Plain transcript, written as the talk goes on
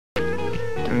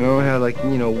I remember I had like,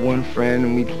 you know, one friend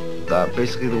and we thought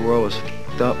basically the world was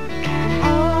f***ed up.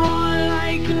 All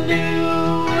I can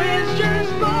do is just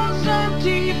pour some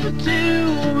tea for two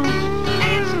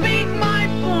and speak my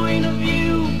point of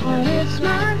view, but it's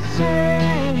not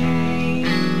safe.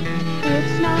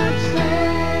 It's not safe.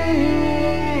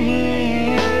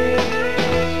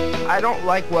 I don't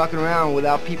like walking around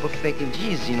without people thinking,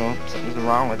 geez, you know, something's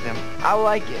wrong with him. I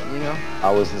like it, you know.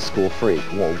 I was the school freak,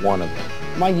 well, one of them.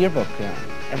 My yearbook,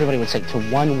 everybody would say, to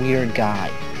one weird guy.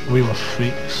 We were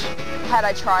freaks. Had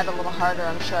I tried a little harder,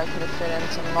 I'm sure I could have fit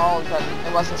into the mold, but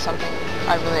it wasn't something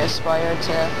I really aspired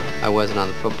to. I wasn't on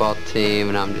the football team,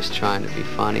 and I'm just trying to be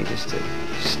funny, just to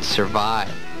survive,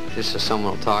 just so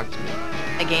someone will talk to me.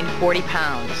 I gained 40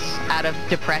 pounds out of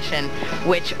depression,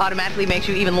 which automatically makes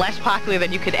you even less popular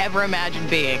than you could ever imagine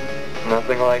being.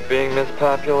 Nothing like being Miss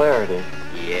Popularity.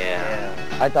 Yeah.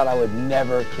 I thought I would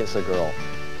never kiss a girl.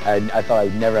 I thought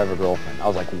I'd never have a girlfriend. I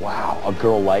was like, wow, a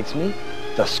girl likes me?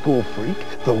 The school freak?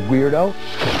 The weirdo?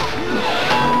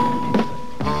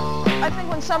 I think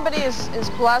when somebody is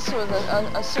blessed with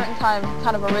a certain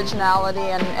kind of originality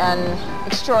and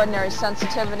extraordinary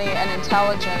sensitivity and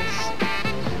intelligence,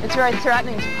 it's very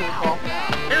threatening to people.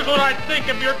 Here's what I think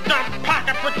of your dumb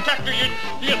pocket protector,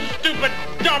 you stupid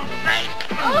dumb fake!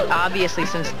 Obviously,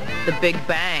 since the Big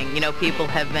Bang, you know, people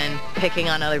have been picking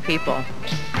on other people.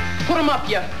 Put him up,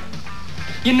 you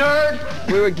nerd!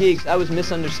 We were geeks. I was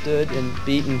misunderstood and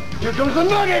beaten. Here comes the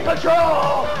Nugget Patrol!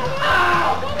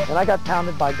 Ow! And I got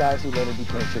pounded by guys who later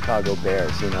became Chicago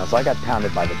Bears, you know, so I got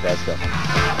pounded by the best of them.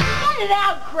 Cut it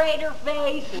out, crater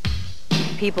face!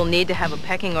 People need to have a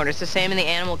pecking order. It's the same in the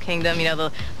animal kingdom. You know,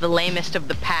 the lamest of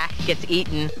the pack gets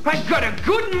eaten. I've got a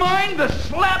good mind to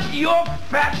slap your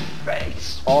fat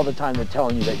face! All the time they're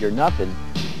telling you that you're nothing.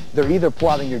 They're either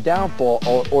plotting your downfall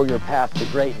or your path to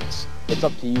greatness. It's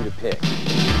up to you to pick.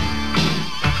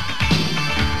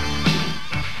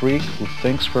 A freak who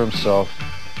thinks for himself,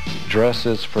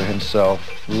 dresses for himself,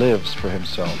 lives for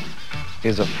himself,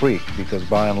 is a freak because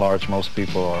by and large most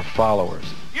people are followers.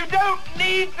 You don't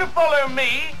need to follow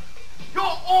me. You're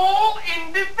all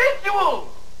individuals.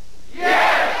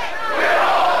 Yes, we're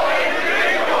all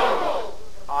individuals.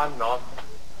 I'm not.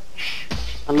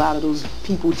 A lot of those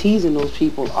people teasing those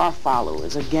people are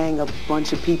followers, a gang, a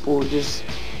bunch of people just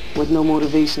with no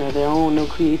motivation of their own, no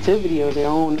creativity of their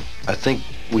own. I think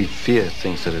we fear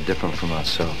things that are different from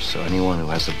ourselves, so anyone who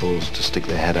has the balls to stick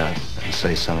their head out and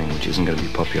say something which isn't going to be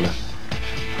popular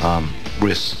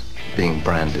risks being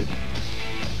branded,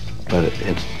 but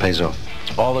it pays off.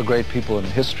 All the great people in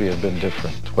history have been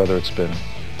different, whether it's been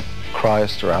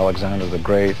Christ or Alexander the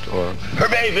Great or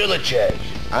Hervé Villachez.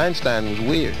 Einstein was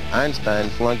weird. Einstein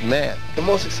flunked math. The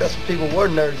most successful people were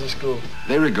nerds in school.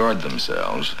 They regard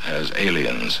themselves as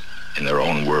aliens in their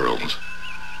own worlds,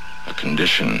 a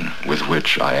condition with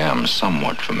which I am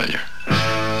somewhat familiar.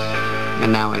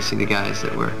 And now I see the guys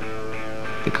that were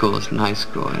the coolest in high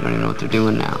school. I don't even know what they're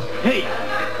doing now. Hey,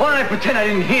 why don't I pretend I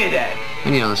didn't hear that?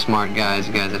 And you know, the smart guys,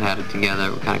 the guys that had it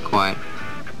together, were kind of quiet.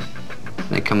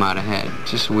 They come out ahead.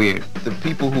 It's just weird. The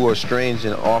people who are strange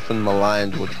and often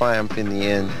maligned will triumph in the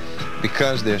end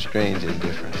because they're strange and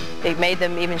different. They've made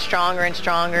them even stronger and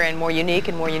stronger and more unique,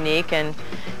 and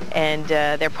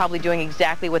they're probably doing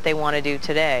exactly what they want to do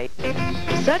today.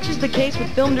 Such is the case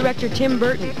with film director Tim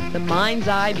Burton, the mind's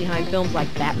eye behind films like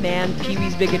Batman,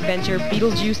 Pee-wee's Big Adventure,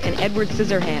 Beetlejuice, and Edward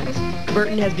Scissorhands.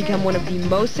 Burton has become one of the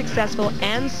most successful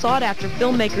and sought-after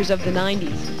filmmakers of the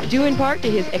 90s, due in part to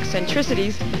his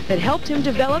eccentricities that helped him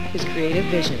develop his creative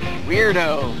vision.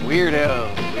 Weirdos,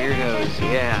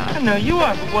 yeah. I know you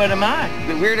are, but what am I?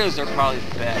 The weirdos are probably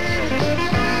the best.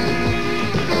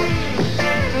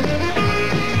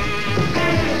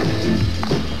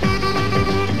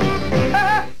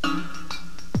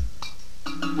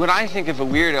 When I think of a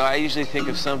weirdo, I usually think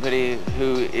of somebody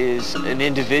who is an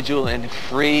individual and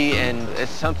free, and it's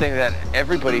something that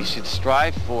everybody should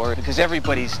strive for because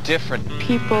everybody's different.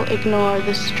 People ignore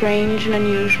the strange and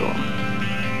unusual.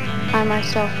 I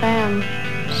myself am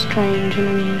strange and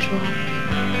unusual.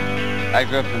 I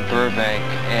grew up in Burbank,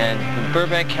 and in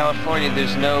Burbank, California,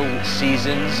 there's no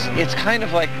seasons. It's kind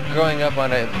of like growing up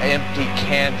on an empty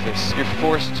canvas. You're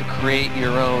forced to create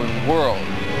your own world.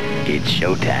 It's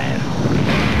showtime.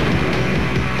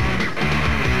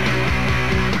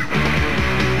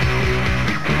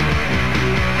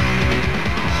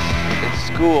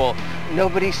 School,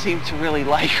 nobody seemed to really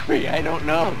like me. I don't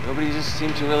know. Nobody just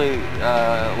seemed to really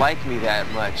like me that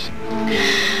much.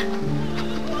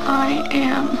 I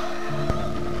am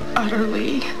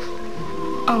utterly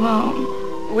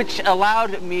alone. Which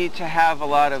allowed me to have a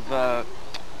lot of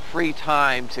free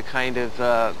time to kind of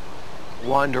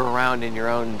wander around in your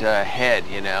own head,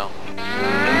 you know.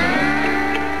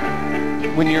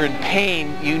 When you're in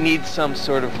pain, you need some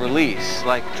sort of release,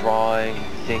 like drawing,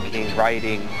 thinking,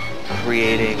 writing,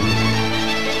 creating.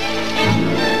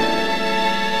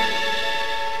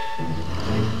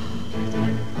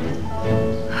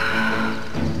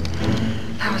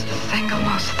 That was the single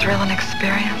most thrilling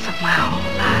experience of my whole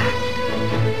life.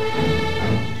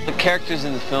 The characters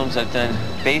in the films I've done,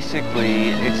 basically,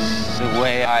 it's the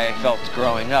way I felt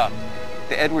growing up.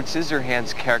 The Edward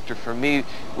Scissorhands character for me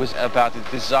was about the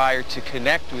desire to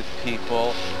connect with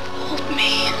people. Hold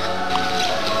me.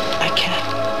 I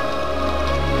can't.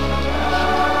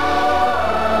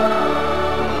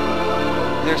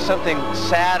 There's something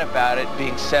sad about it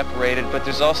being separated, but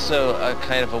there's also a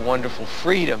kind of a wonderful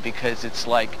freedom, because it's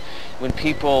like when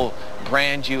people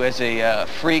brand you as a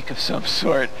freak of some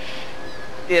sort,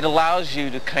 it allows you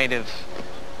to kind of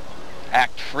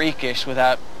act freakish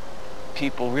without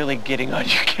people really getting on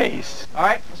your case. All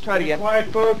right, let's try it again.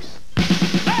 Quiet, folks.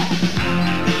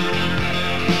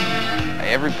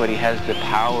 Everybody has the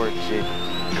power to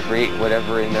create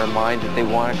whatever in their mind that they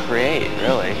want to create,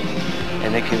 really.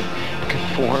 And they can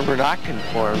conform or not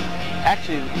conform.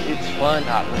 Actually, it's fun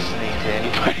not listening to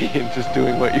anybody and just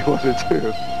doing what you want to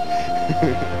do.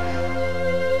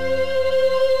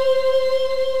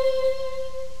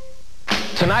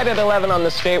 Tonight at 11 on the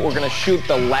State, we're going to shoot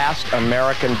the last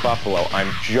American buffalo.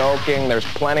 I'm joking. There's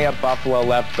plenty of buffalo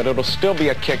left, but it'll still be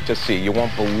a kick to see. You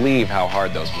won't believe how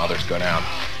hard those mothers go down.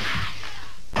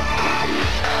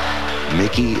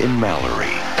 Mickey and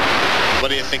Mallory. What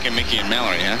do you think of Mickey and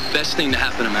Mallory, huh? Best thing to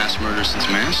happen to mass murder since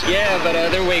mass. Yeah, but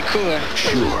they're way cooler.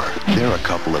 Sure, they're a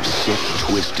couple of sick,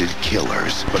 twisted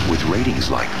killers, but with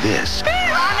ratings like this,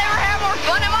 I'll never have more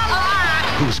fun in my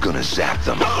life. who's gonna zap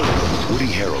them? Woody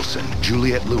Harrelson,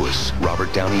 Juliette Lewis,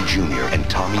 Robert Downey Jr., and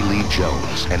Tommy Lee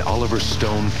Jones, an Oliver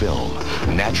Stone film,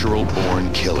 Natural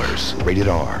Born Killers, rated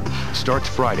R. Starts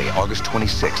Friday, August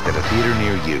 26th at a theater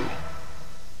near you.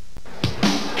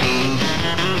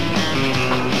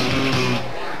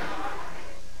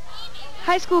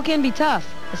 High school can be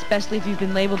tough, especially if you've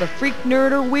been labeled a freak,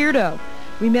 nerd, or weirdo.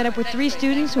 We met up with 3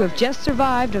 students who have just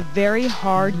survived a very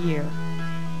hard year.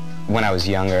 When I was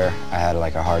younger, I had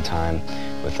like a hard time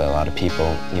with a lot of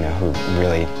people, you know, who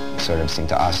really sort of seemed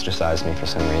to ostracize me for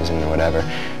some reason or whatever.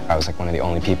 I was like one of the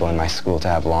only people in my school to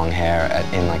have long hair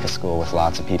in like a school with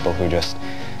lots of people who just,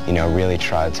 you know, really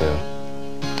tried to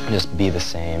just be the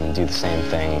same and do the same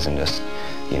things, and just,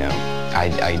 you know,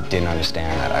 I didn't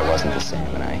understand that I wasn't the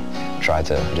same, and I tried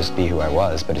to just be who I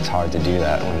was, but it's hard to do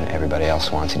that when everybody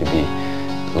else wants you to be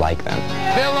like them.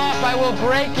 Phil off, I will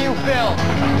break you, Phil.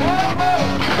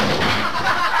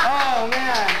 Oh,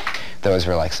 man. Those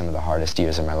were like some of the hardest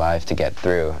years of my life to get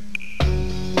through.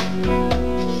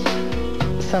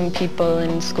 Some people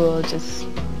in school just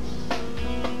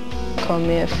call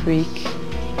me a freak.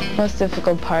 Most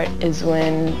difficult part is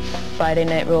when Friday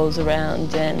night rolls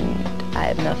around and I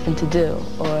have nothing to do,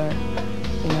 or,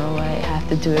 you know, I have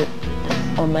to do it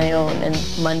on my own, and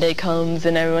Monday comes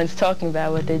and everyone's talking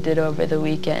about what they did over the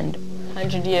weekend.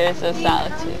 100 Years of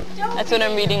Solitude. That's what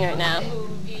I'm reading right now.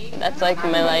 That's like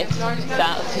my life,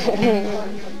 solitude.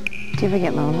 Do you ever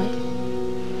get lonely?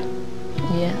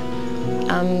 Yeah.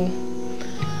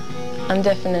 I'm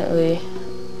definitely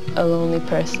a lonely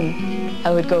person.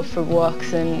 I would go for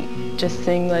walks and just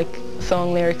sing like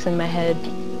song lyrics in my head,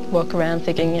 walk around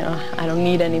thinking, you know, I don't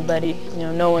need anybody, you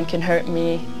know, no one can hurt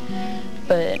me.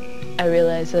 But I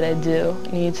realize that I do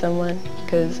need someone,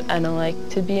 because I don't like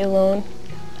to be alone.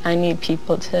 I need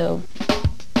people too.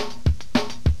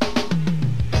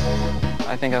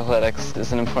 I think athletics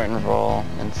is an important role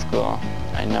in school.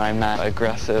 I know I'm not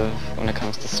aggressive when it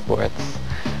comes to sports.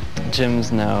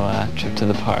 Gym's no trip to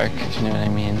the park, if you know what I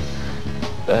mean.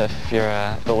 If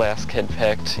you're the last kid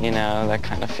picked, you know, that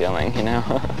kind of feeling, you know?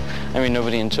 I mean,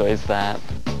 nobody enjoys that.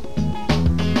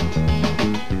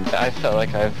 I felt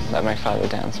like I've let my father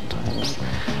down sometimes.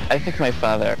 I think my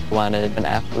father wanted an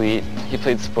athlete. He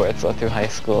played sports all through high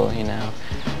school, you know.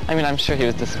 I mean, I'm sure he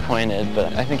was disappointed,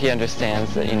 but I think he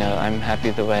understands that, you know, I'm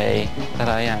happy the way that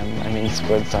I am. I mean,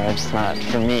 sports are just not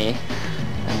for me,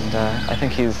 and I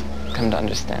think he's come to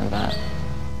understand that.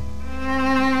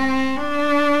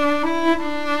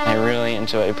 I really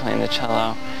enjoy playing the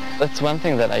cello. That's one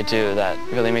thing that I do that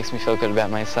really makes me feel good about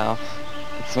myself.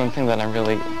 It's one thing that I'm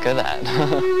really good at.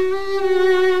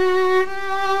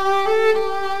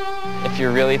 If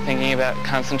you're really thinking about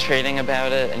concentrating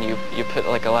about it and you put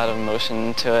like a lot of emotion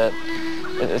into it,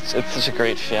 it's such a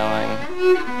great feeling.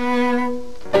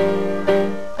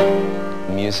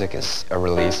 Music is a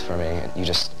release for me. You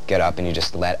just get up and you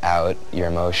just let out your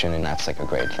emotion, and that's like a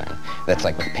great thing. That's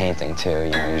like with painting too,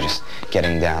 you know, you're just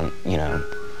getting down, you know,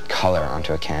 color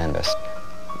onto a canvas.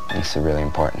 It's a really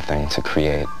important thing to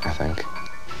create, I think.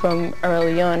 From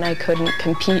early on, I couldn't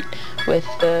compete with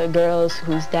the girls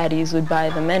whose daddies would buy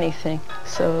them anything.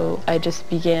 So I just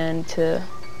began to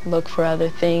look for other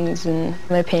things, and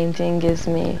my painting gives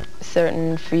me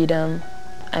certain freedom.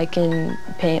 I can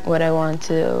paint what I want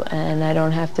to, and I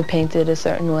don't have to paint it a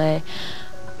certain way.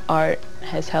 Art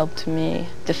has helped me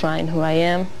define who I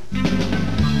am.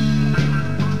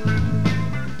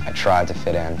 I tried to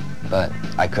fit in, but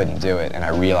I couldn't do it, and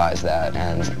I realized that,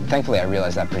 and thankfully I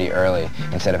realized that pretty early,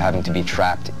 instead of having to be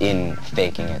trapped in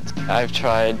faking it. I've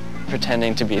tried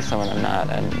pretending to be someone I'm not,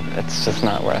 and it's just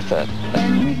not worth it.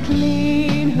 When we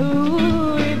clean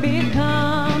who we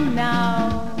become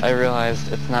now. I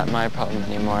realized it's not my problem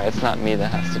anymore. It's not me that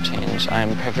has to change.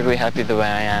 I'm perfectly happy the way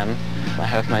I am. I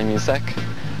have my music.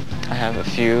 I have a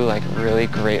few like really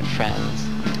great friends,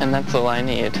 and that's all I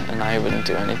need, and I wouldn't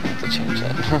do anything to change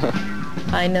it.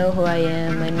 I know who I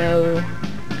am. I know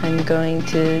I'm going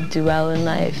to do well in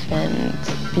life and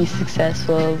be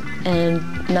successful, and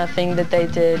nothing that they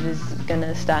did is going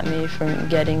to stop me from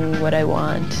getting what I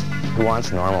want. Who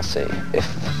wants normalcy? If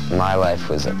my life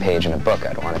was a page in a book,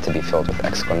 I'd want it to be filled with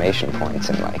exclamation points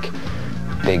and like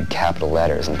big capital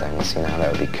letters and things, you know,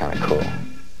 that would be kind of cool.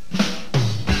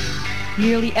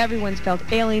 Nearly everyone's felt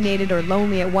alienated or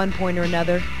lonely at one point or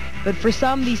another, but for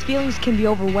some, these feelings can be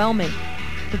overwhelming.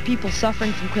 For people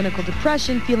suffering from clinical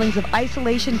depression, feelings of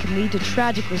isolation can lead to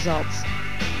tragic results.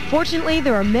 Fortunately,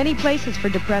 there are many places for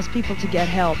depressed people to get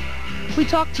help. We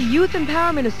talked to Youth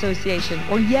Empowerment Association,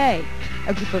 or YAY,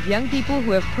 a group of young people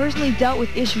who have personally dealt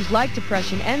with issues like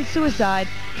depression and suicide,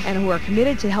 and who are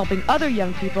committed to helping other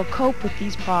young people cope with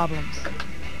these problems.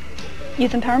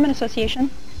 Youth Empowerment Association.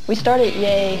 We started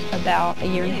YAY about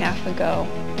 1.5 years ago.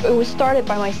 It was started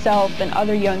by myself and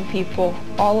other young people,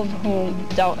 all of whom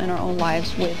dealt in our own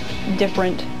lives with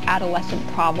different adolescent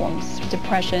problems,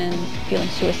 depression, feeling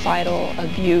suicidal,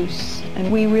 abuse.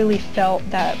 And we really felt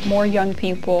that more young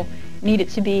people needed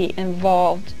to be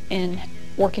involved in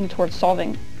working towards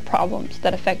solving problems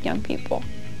that affect young people.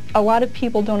 A lot of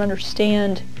people don't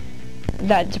understand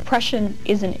that depression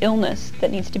is an illness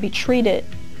that needs to be treated,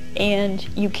 and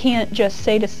you can't just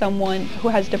say to someone who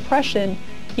has depression,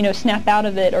 you know, snap out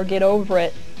of it or get over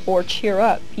it or cheer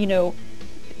up. You know,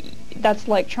 that's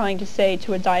like trying to say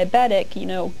to a diabetic, you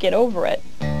know, get over it.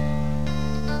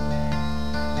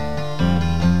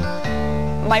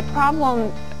 My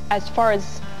problem as far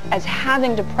as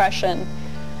having depression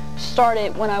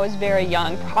started when I was very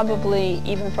young, probably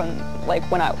even from like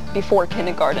before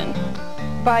kindergarten.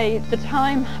 By the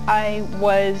time I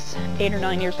was 8 or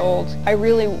 9 years old, I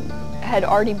really had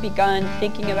already begun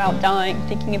thinking about dying,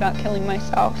 thinking about killing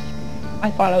myself. I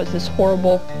thought I was this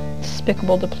horrible,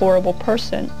 despicable, deplorable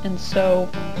person, and so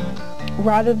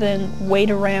rather than wait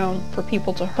around for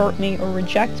people to hurt me or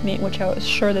reject me, which I was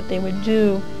sure that they would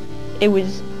do, it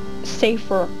was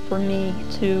safer for me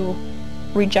to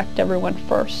reject everyone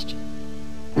first.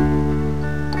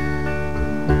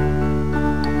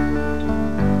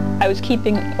 I was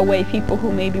keeping away people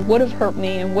who maybe would have hurt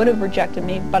me and would have rejected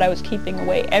me, but I was keeping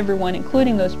away everyone,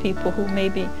 including those people who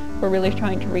maybe were really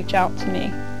trying to reach out to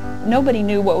me. Nobody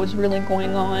knew what was really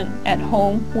going on at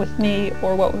home with me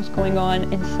or what was going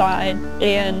on inside,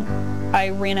 and I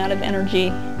ran out of energy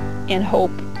and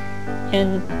hope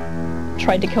and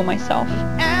tried to kill myself.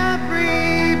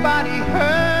 Everybody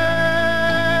hurts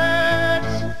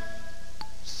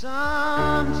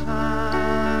sometimes.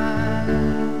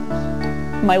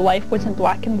 My life was in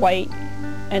black and white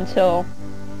until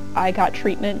I got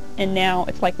treatment, and now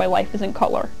it's like my life is in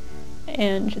color.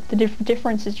 And the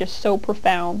difference is just so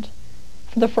profound.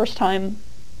 For the first time,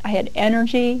 I had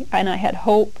energy and I had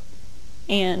hope,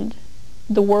 and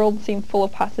the world seemed full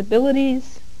of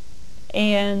possibilities,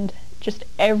 and just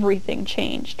everything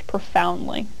changed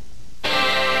profoundly.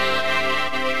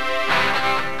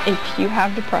 If you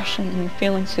have depression and you're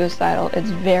feeling suicidal, it's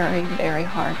very, very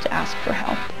hard to ask for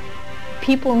help.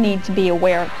 People need to be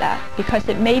aware of that, because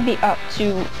it may be up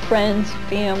to friends,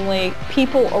 family,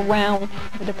 people around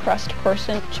the depressed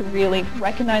person to really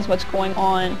recognize what's going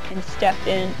on and step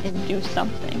in and do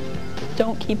something.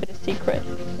 Don't keep it a secret,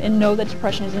 and know that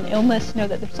depression is an illness. Know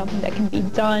that there's something that can be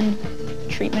done.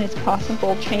 Treatment is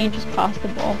possible. Change is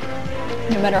possible.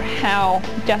 No matter how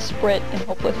desperate and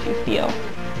hopeless you feel,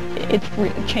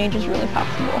 change is really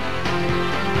possible.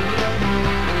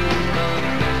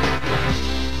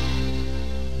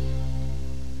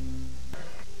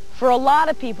 For a lot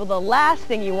of people, the last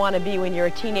thing you want to be when you're a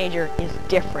teenager is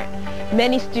different.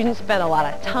 Many students spend a lot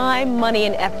of time, money,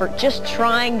 and effort just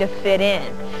trying to fit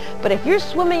in. But if you're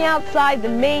swimming outside the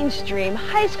mainstream,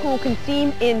 high school can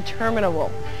seem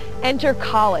interminable. Enter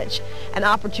college, an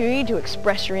opportunity to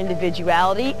express your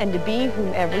individuality and to be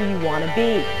whomever you want to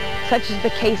be. Such is the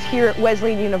case here at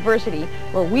Wesleyan University,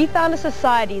 where we found a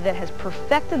society that has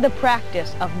perfected the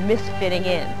practice of misfitting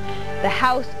in. The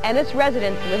house and its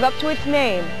residents live up to its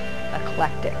name,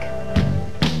 eclectic.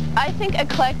 I think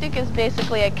eclectic is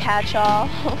basically a catch-all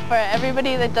for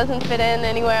everybody that doesn't fit in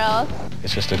anywhere else.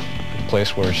 It's just a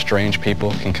place where strange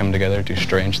people can come together, do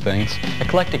strange things.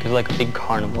 Eclectic is like a big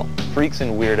carnival. Freaks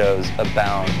and weirdos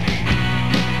abound.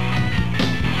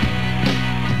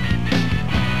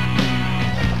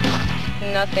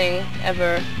 Nothing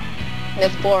ever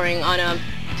that's boring on a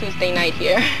Tuesday night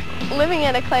here. Living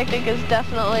at eclectic is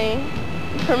definitely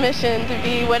permission to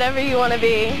be whatever you want to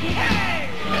be.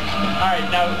 All right,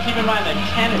 now keep in mind that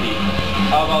Kennedy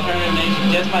of Alternative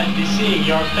Nation just might be seeing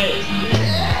your face.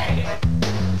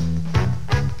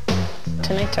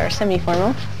 Tonight's our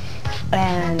semi-formal,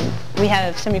 and we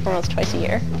have semi-formals twice a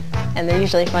year, and they're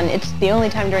usually fun. It's the only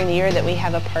time during the year that we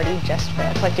have a party just for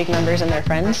eclectic members and their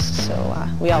friends, so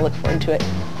we all look forward to it.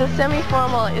 The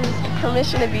semi-formal is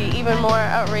permission to be even more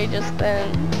outrageous than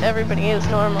everybody is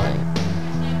normally.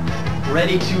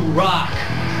 Ready to rock.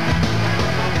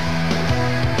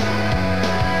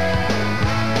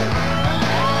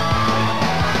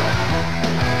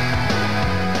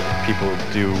 People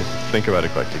do think about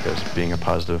eclectic as being a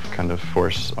positive kind of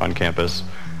force on campus,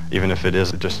 even if it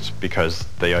is just because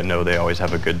they know they always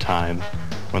have a good time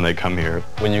when they come here.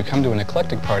 When you come to an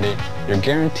eclectic party, you're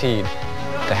guaranteed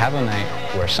to have a night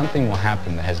where something will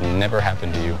happen that has never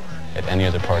happened to you at any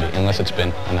other party, unless it's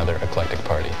been another eclectic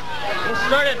party. We'll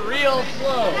start it real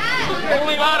slow.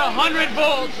 Only about 100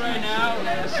 volts right now.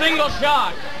 A single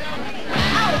shock.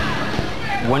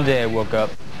 One day I woke up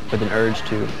with an urge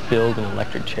to build an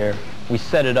electric chair. We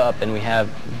set it up and we have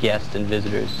guests and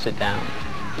visitors sit down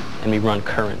and we run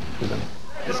current through them.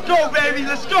 Let's go, baby,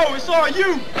 let's go, it's all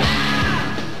you!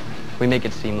 We make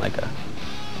it seem like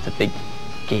it's a big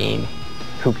game,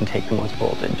 who can take the most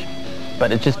voltage.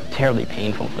 But it's just terribly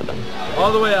painful for them.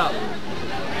 All the way up.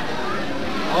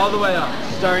 All the way up.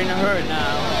 It's starting to hurt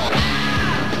now.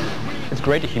 It's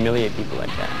great to humiliate people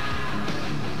like that.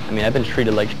 I mean, I've been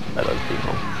treated like shit by those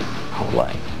people my whole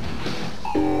life.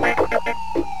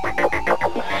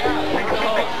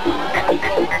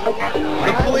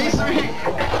 The police are here.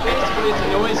 Basically, it's a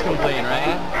noise complaint,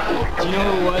 right? Do you know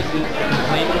who it was that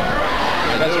complained?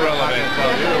 That's irrelevant.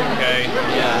 Okay.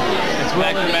 Yeah. The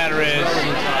fact of the matter is,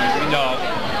 no.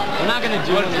 We're not going to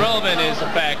do it. What's relevant is the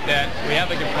fact that we have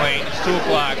the complaint, it's 2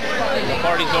 o'clock, the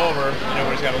party's over, and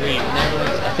everybody's got to leave.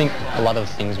 I think a lot of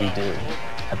the things we do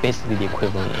are basically the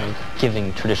equivalent of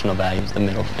giving traditional values the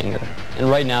middle finger. And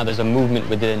right now there's a movement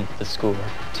within the school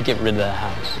to get rid of that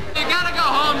house. You gotta go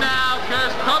home now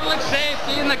because public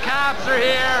safety and the cops are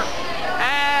here.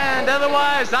 And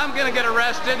otherwise I'm gonna get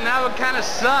arrested and that would kind of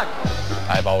suck.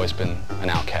 I've always been an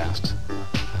outcast.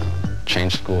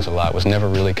 Changed schools a lot. Was never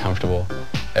really comfortable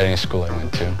at any school I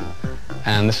went to.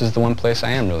 And this is the one place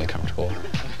I am really comfortable.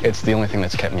 It's the only thing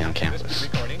that's kept me on campus.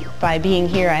 By being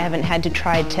here, I haven't had to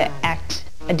try to act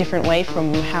a different way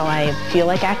from how I feel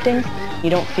like acting. You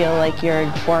don't feel like you're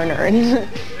a foreigner in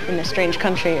a strange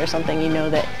country or something. You know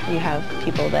that you have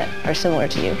people that are similar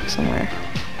to you somewhere.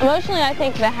 Emotionally, I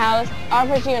think the house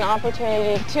offers you an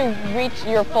opportunity to reach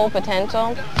your full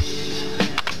potential.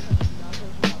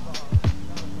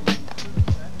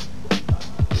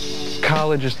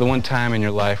 College is the one time in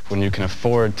your life when you can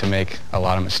afford to make a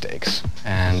lot of mistakes,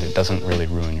 and it doesn't really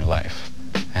ruin your life.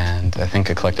 And I think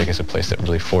eclectic is a place that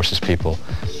really forces people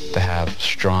to have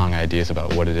strong ideas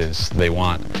about what it is they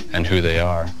want and who they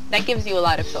are. That gives you a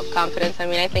lot of self-confidence. I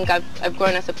mean, I think I've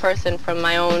grown as a person from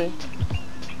my own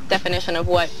definition of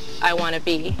what I want to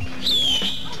be.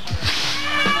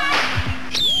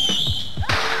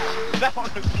 That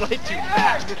one was way too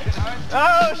fast.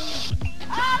 Oh, sh**.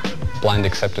 Blind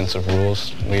acceptance of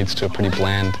rules leads to a pretty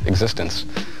bland existence.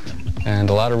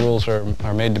 And a lot of rules are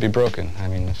made to be broken. I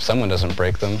mean, if someone doesn't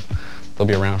break them, they'll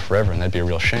be around forever, and that'd be a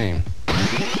real shame.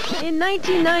 In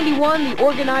 1991, the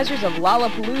organizers of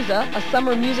Lollapalooza, a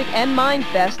summer music and mind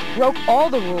fest, broke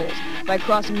all the rules by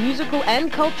crossing musical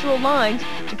and cultural lines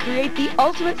to create the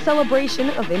ultimate celebration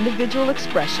of individual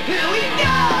expression. Here we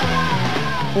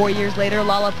go! 4 years later,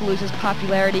 Lollapalooza's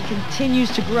popularity continues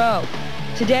to grow.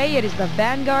 Today, it is the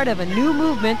vanguard of a new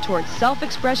movement towards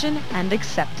self-expression and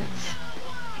acceptance.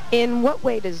 In what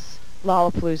way does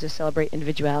Lollapalooza celebrate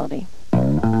individuality?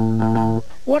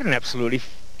 What an absolutely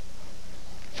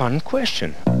Fun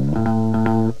question.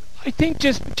 I think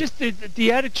just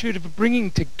the attitude of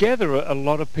bringing together a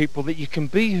lot of people that you can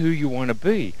be who you want to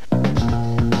be.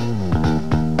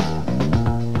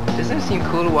 Doesn't it seem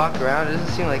cool to walk around? It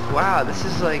doesn't seem like, wow, this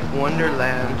is like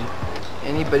Wonderland.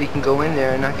 Anybody can go in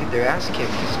there and not get their ass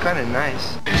kicked. It's kind of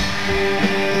nice.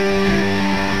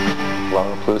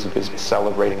 Lollapalooza is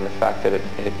celebrating the fact that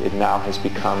it now has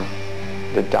become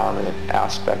the dominant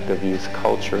aspect of youth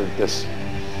culture, this,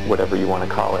 whatever you want to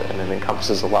call it, and it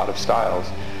encompasses a lot of styles.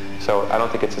 So I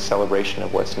don't think it's a celebration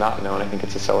of what's not known. I think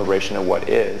it's a celebration of what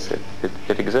is.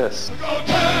 It exists.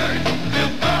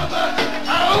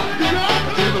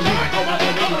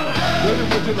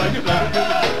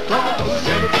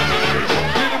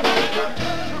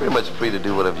 Pretty much free to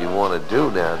do whatever you want to do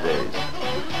nowadays.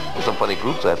 There's some funny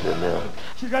groups out there now.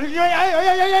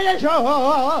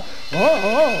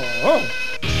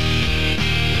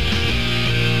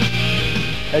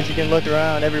 As you can look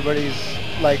around, everybody's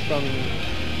like from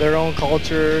their own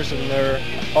cultures, and they're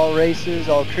all races,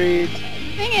 all creeds.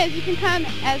 The thing is, you can come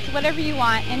as whatever you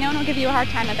want, and no one will give you a hard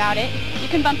time about it. You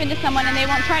can bump into someone, and they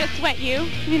won't try to sweat you,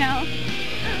 you know.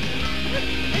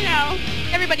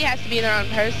 Everybody has to be their own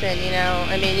person, you know.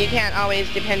 I mean, you can't always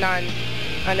depend on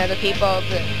other people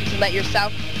to let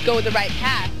yourself go the right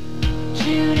path.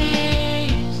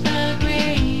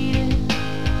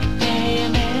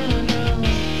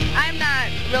 I'm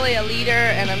not really a leader,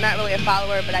 and I'm not really a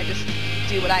follower, but I just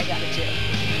do what I gotta do.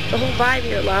 The whole vibe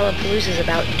here at Lollapalooza is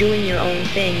about doing your own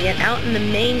thing, yet out in the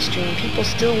mainstream, people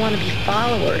still want to be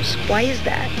followers. Why is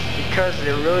that? Because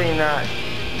they're really not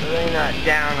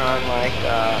down on like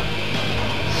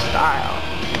style.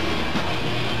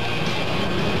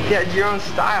 If you had your own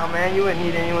style, man, you wouldn't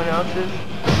need anyone else's.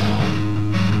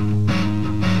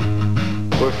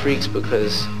 We're freaks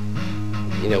because,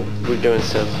 you know, we're doing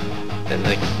stuff and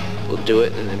like we'll do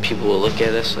it and then people will look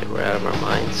at us like we're out of our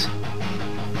minds.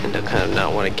 And they'll kind of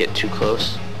not want to get too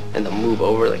close, and they'll move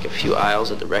over like a few aisles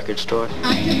at the record store.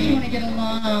 I just want to get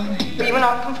along. Are you an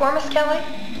nonconformist, Kelly?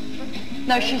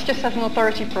 No, she's just has an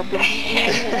authority problem.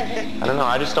 I don't know,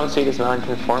 I just don't see it as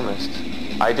nonconformist.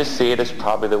 I just see it as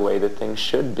probably the way that things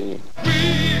should be. I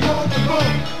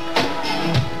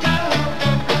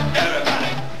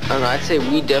don't know, I'd say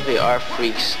we definitely are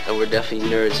freaks, and we're definitely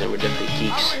nerds, and we're definitely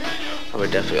geeks, and we're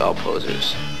definitely all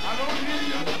posers.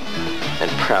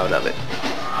 And proud of it.